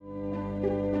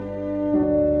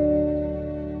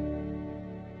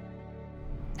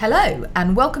Hello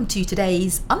and welcome to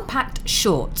today's UnPacked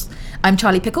Shorts. I'm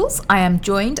Charlie Pickles. I am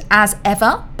joined as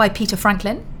ever by Peter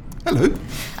Franklin. Hello.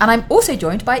 And I'm also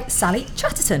joined by Sally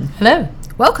Chatterton. Hello.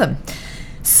 Welcome.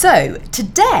 So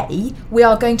today we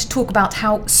are going to talk about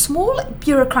how small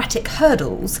bureaucratic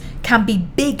hurdles can be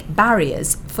big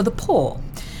barriers for the poor.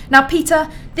 Now, Peter,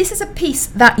 this is a piece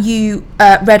that you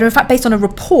read, or in fact based on a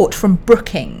report from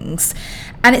Brookings,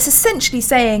 and it's essentially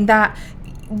saying that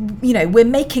we're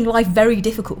making life very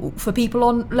difficult for people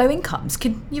on low incomes.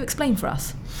 Can you explain for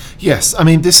us? Yes, I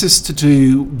mean, this is to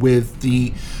do with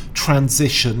the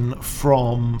transition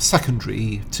from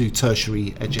secondary to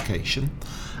tertiary education,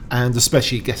 and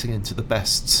especially getting into the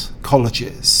best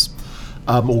colleges,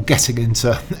 or getting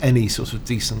into any sort of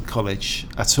decent college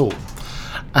at all.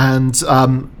 And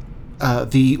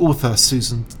the author,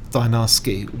 Susan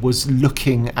Dynarski, was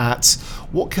looking at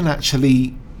what can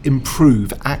actually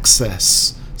improve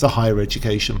access to higher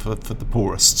education for the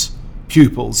poorest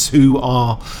pupils who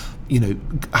are,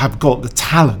 have got the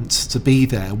talent to be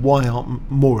there. Why aren't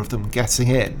more of them getting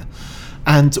in?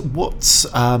 And what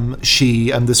she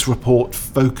and this report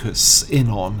focus in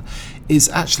on is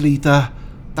actually the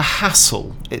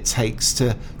hassle it takes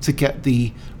to get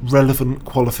the relevant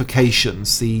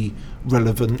qualifications, the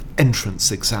relevant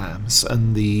entrance exams,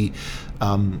 and the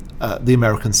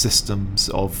American systems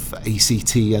of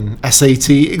ACT and SAT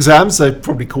exams. They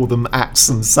probably call them ACTs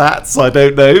and SATs, I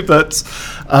don't know, but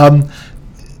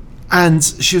and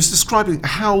she was describing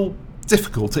how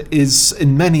difficult it is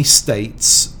in many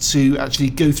states to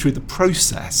actually go through the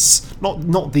process,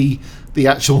 not the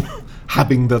actual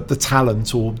having the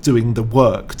talent or doing the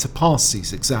work to pass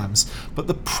these exams, but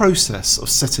the process of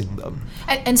sitting them.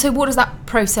 And so what does that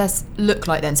process look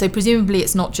like then? So presumably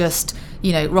it's not just,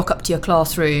 rock up to your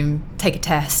classroom, take a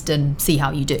test and see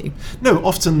how you do. No,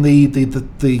 often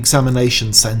the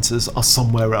examination centres are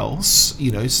somewhere else,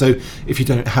 so if you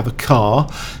don't have a car,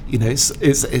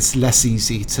 it's less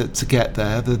easy to get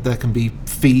there. There can be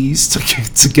fees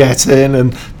to get in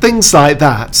and things like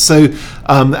that. So,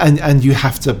 and you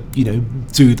have to,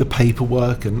 do the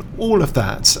paperwork and all of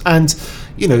that. And,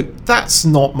 that's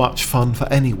not much fun for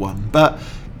anyone. But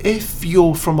if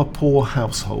you're from a poor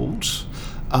household,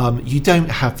 you don't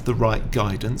have the right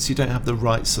guidance, you don't have the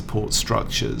right support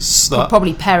structures.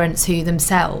 Probably parents who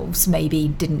themselves maybe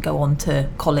didn't go on to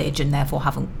college and therefore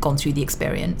haven't gone through the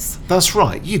experience. That's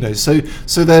right, so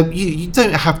there you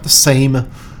don't have the same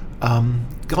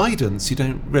guidance. You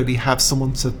don't really have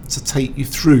someone to take you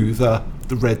through the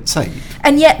red tape.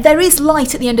 And yet there is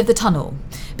light at the end of the tunnel,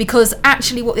 because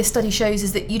actually what this study shows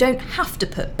is that you don't have to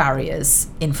put barriers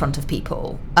in front of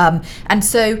people. And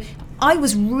so I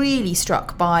was really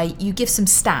struck by, you give some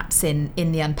stats in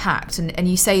the UnPacked, and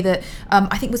you say that,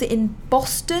 I think, was it in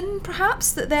Boston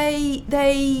perhaps, that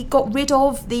they got rid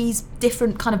of these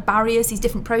different kind of barriers, these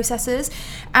different processes,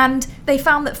 and they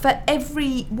found that for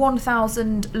every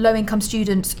 1,000 low-income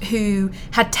students who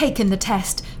had taken the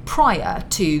test prior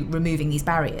to removing these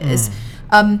barriers,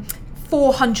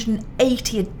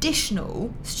 480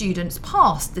 additional students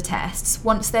passed the tests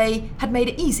once they had made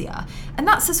it easier. And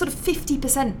that's a sort of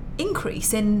 50%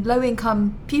 increase in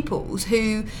low-income pupils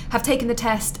who have taken the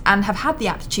test and have had the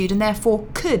aptitude and therefore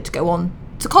could go on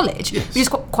to college, yes. Which is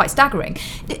quite staggering.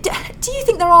 Do you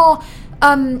think there are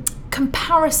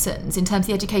comparisons in terms of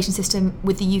the education system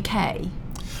with the UK?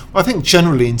 I think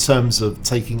generally in terms of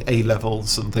taking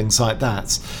A-levels and things like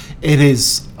that, it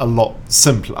is a lot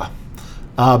simpler.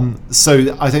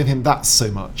 So I don't think that's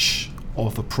so much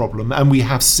of a problem. And we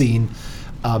have seen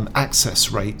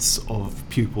access rates of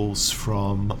pupils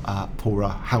from poorer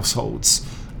households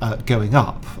going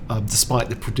up, despite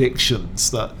the predictions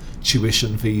that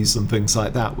tuition fees and things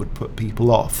like that would put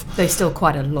people off. There's still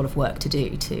quite a lot of work to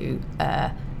do to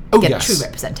get true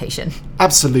representation.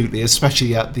 Absolutely,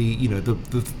 especially at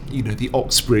the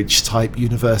Oxbridge type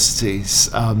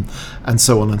universities, and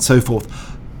so on and so forth.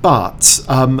 But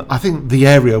I think the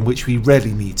area in which we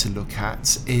really need to look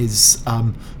at is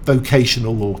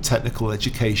vocational or technical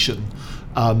education.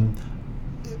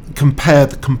 Compare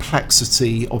the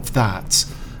complexity of that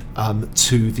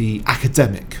to the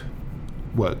academic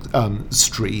work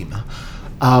stream,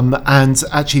 and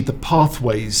actually the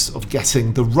pathways of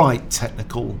getting the right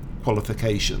technical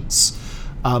qualifications.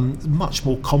 Much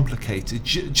more complicated,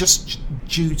 just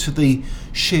due to the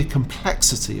sheer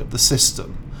complexity of the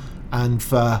system. And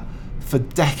for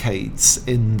decades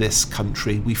in this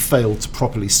country, we failed to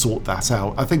properly sort that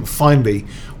out. I think finally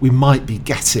we might be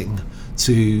getting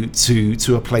to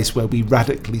a place where we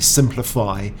radically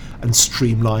simplify and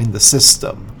streamline the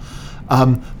system.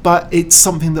 But it's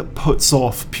something that puts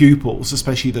off pupils,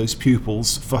 especially those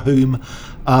pupils for whom,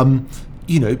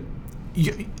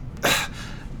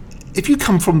 if you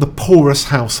come from the poorest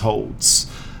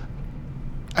households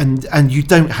and you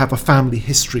don't have a family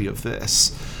history of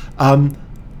this,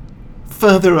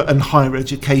 further and higher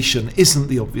education isn't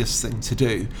the obvious thing to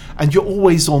do, and you're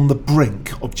always on the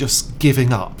brink of just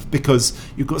giving up because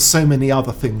you've got so many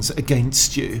other things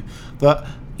against you that,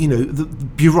 you know, the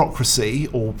bureaucracy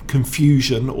or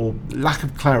confusion or lack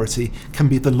of clarity can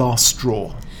be the last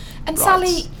straw. And right.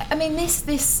 Sally, I mean,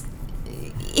 this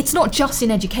it's not just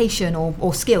in education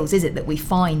or skills, is it, that we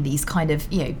find these kind of,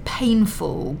 you know,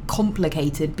 painful,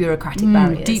 complicated bureaucratic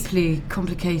barriers? Deeply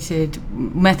complicated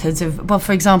methods of, well,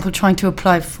 for example, trying to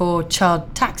apply for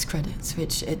child tax credits,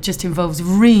 which it just involves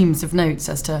reams of notes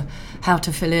as to how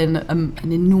to fill in an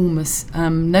enormous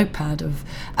notepad of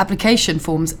application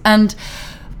forms. And,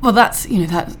 well, that's, you know,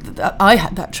 that I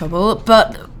had that trouble,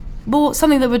 but well,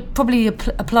 something that would probably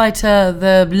apply to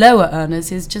the lower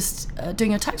earners is just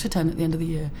doing a tax return at the end of the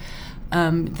year.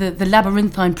 The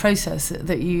labyrinthine process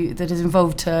that is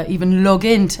involved to even log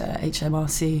into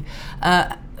HMRC,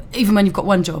 even when you've got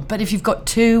one job. But if you've got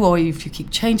two, or if you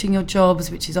keep changing your jobs,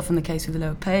 which is often the case with the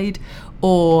lower paid,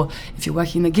 or if you're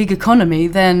working in the gig economy,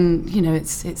 then, you know,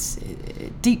 it's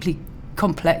deeply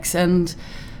complex and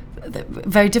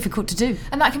very difficult to do.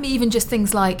 And that can be even just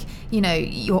things like, you know,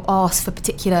 you're asked for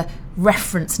particular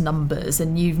reference numbers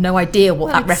and you've no idea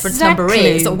what that reference number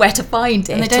is or where to find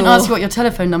it. And they don't ask you what your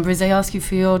telephone number is, they ask you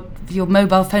for your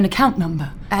mobile phone account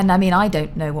number. And I mean, I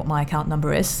don't know what my account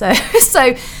number is. So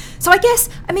I guess,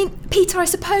 I mean, Peter, I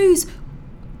suppose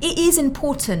it is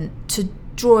important to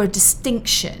draw a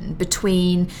distinction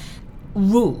between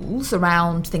rules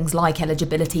around things like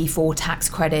eligibility for tax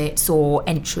credits or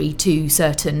entry to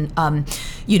certain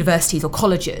universities or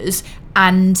colleges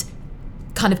and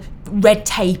kind of red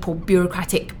tape or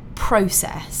bureaucratic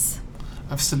process.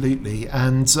 Absolutely.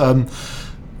 And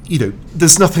you know,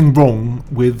 there's nothing wrong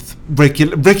with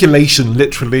regulation.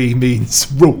 Literally means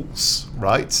rules,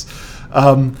 right?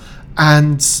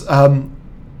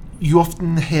 You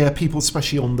often hear people,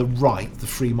 especially on the right, the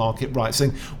free market right,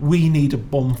 saying, we need a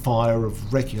bonfire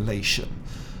of regulation.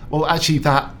 Well, actually,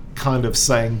 that kind of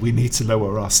saying we need to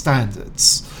lower our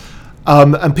standards.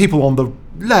 And people on the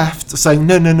left are saying,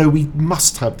 no, we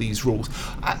must have these rules.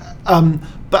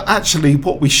 But actually,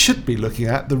 what we should be looking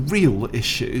at, the real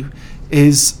issue,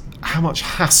 is how much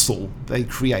hassle they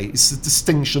create. It's the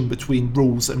distinction between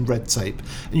rules and red tape.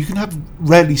 And you can have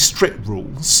really strict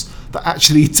rules that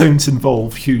actually don't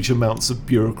involve huge amounts of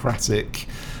bureaucratic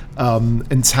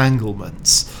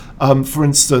entanglements. For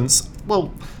instance,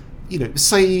 well, you know,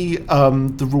 say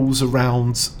the rules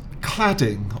around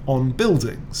cladding on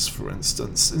buildings, for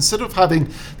instance. Instead of having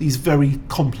these very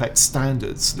complex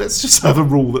standards, let's just have a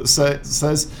rule that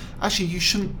says actually you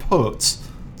shouldn't put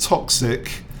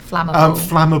toxic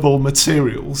flammable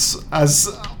materials as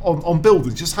on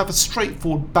buildings. Just have a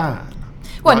straightforward ban.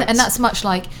 Well, right? and that's much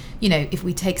like, you know, if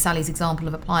we take Sally's example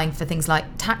of applying for things like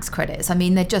tax credits, I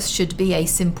mean, there just should be a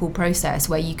simple process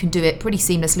where you can do it pretty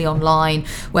seamlessly online,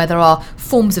 where there are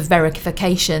forms of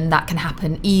verification that can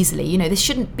happen easily. You know, this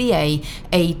shouldn't be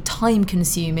a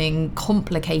time-consuming,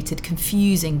 complicated,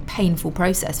 confusing, painful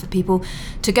process for people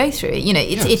to go through. You know,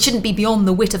 it shouldn't be beyond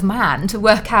the wit of man to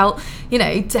work out, you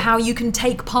know, to how you can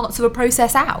take parts of a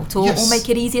process out or make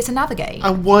it easier to navigate.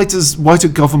 And why do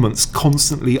governments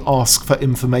constantly ask for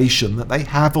information that they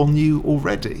have on you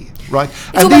already, right?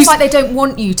 It's almost like they don't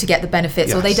want you to get the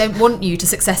benefits, or they don't want you to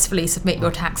successfully submit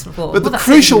your tax report. But the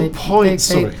crucial point...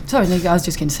 Sorry, I was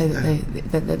just going to say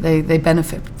that they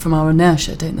benefit from our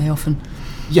inertia, don't they, often?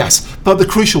 Yes, but the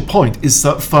crucial point is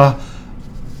that for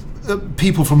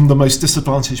people from the most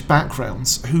disadvantaged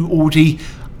backgrounds who already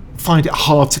find it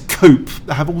hard to cope,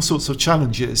 have all sorts of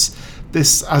challenges,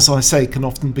 this, as I say, can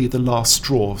often be the last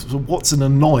straw. So what's an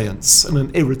annoyance and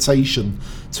an irritation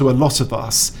to a lot of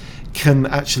us can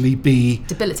actually be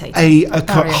debilitating,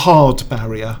 a hard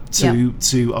barrier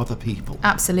to other people.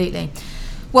 Absolutely.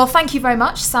 Well, thank you very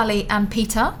much, Sally and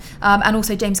Peter, and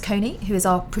also James Coney, who is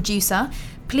our producer.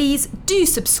 Please do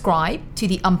subscribe to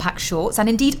the UnPacked Shorts and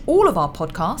indeed all of our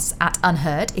podcasts at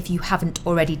Unheard if you haven't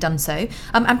already done so.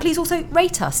 And please also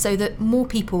rate us so that more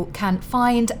people can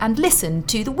find and listen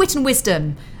to the wit and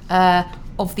wisdom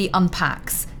of the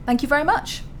Unpacks. Thank you very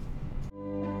much.